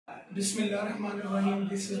Bismillahirrahmanirrahim.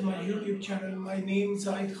 This is my YouTube channel. My name is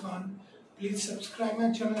Zaid Khan. Please subscribe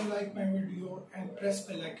my channel, like my video and press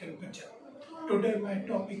bell icon button. Today my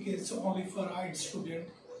topic is only for IELTS student.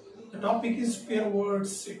 The topic is pair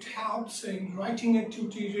words. It helps in writing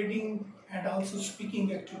activity, reading and also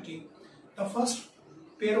speaking activity. The first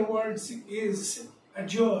pair words is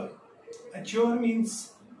adjure. Adjure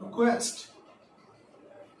means request.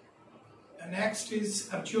 The next is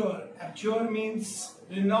abjure. Abjure means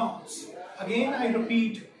renounce. Again I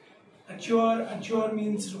repeat, adjure. Adjure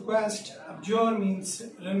means request. Abjure means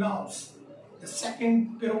renounce. The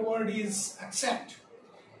second pair word is accept.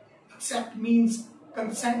 Accept means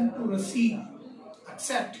consent to receive.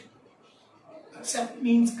 Accept. Accept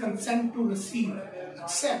means consent to receive.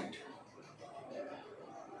 Accept.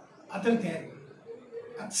 Other than.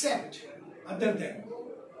 Accept. Other than.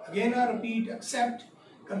 Again I repeat, accept.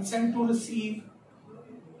 Consent to receive.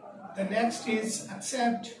 The next is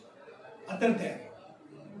accept, other than.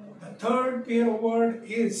 The third pair word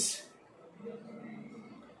is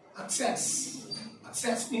access.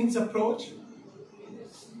 Access means approach.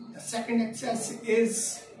 The second access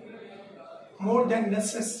is more than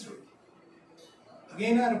necessary.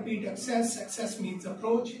 Again I repeat, access. Access means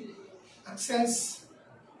approach. Access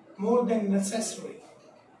more than necessary.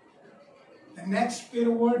 The next pair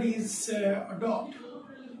word is adopt.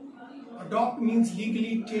 Adopt means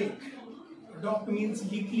legally take. Adopt means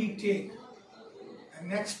legally take. The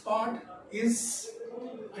next part is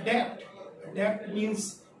adapt. Adapt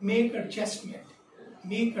means make adjustment.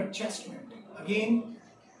 Make adjustment. Again,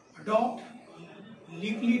 adopt,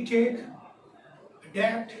 legally take,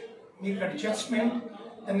 adapt, make adjustment.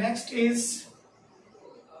 The next is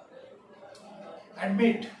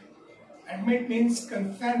admit. Admit means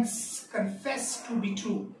confess to be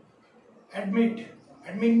true. Admit.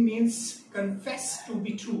 Admit means confess to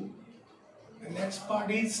be true. The next part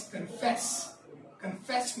is confess.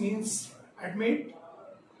 Confess means admit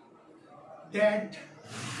that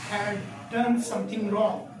had done something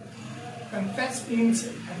wrong. Confess means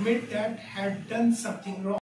admit that had done something wrong.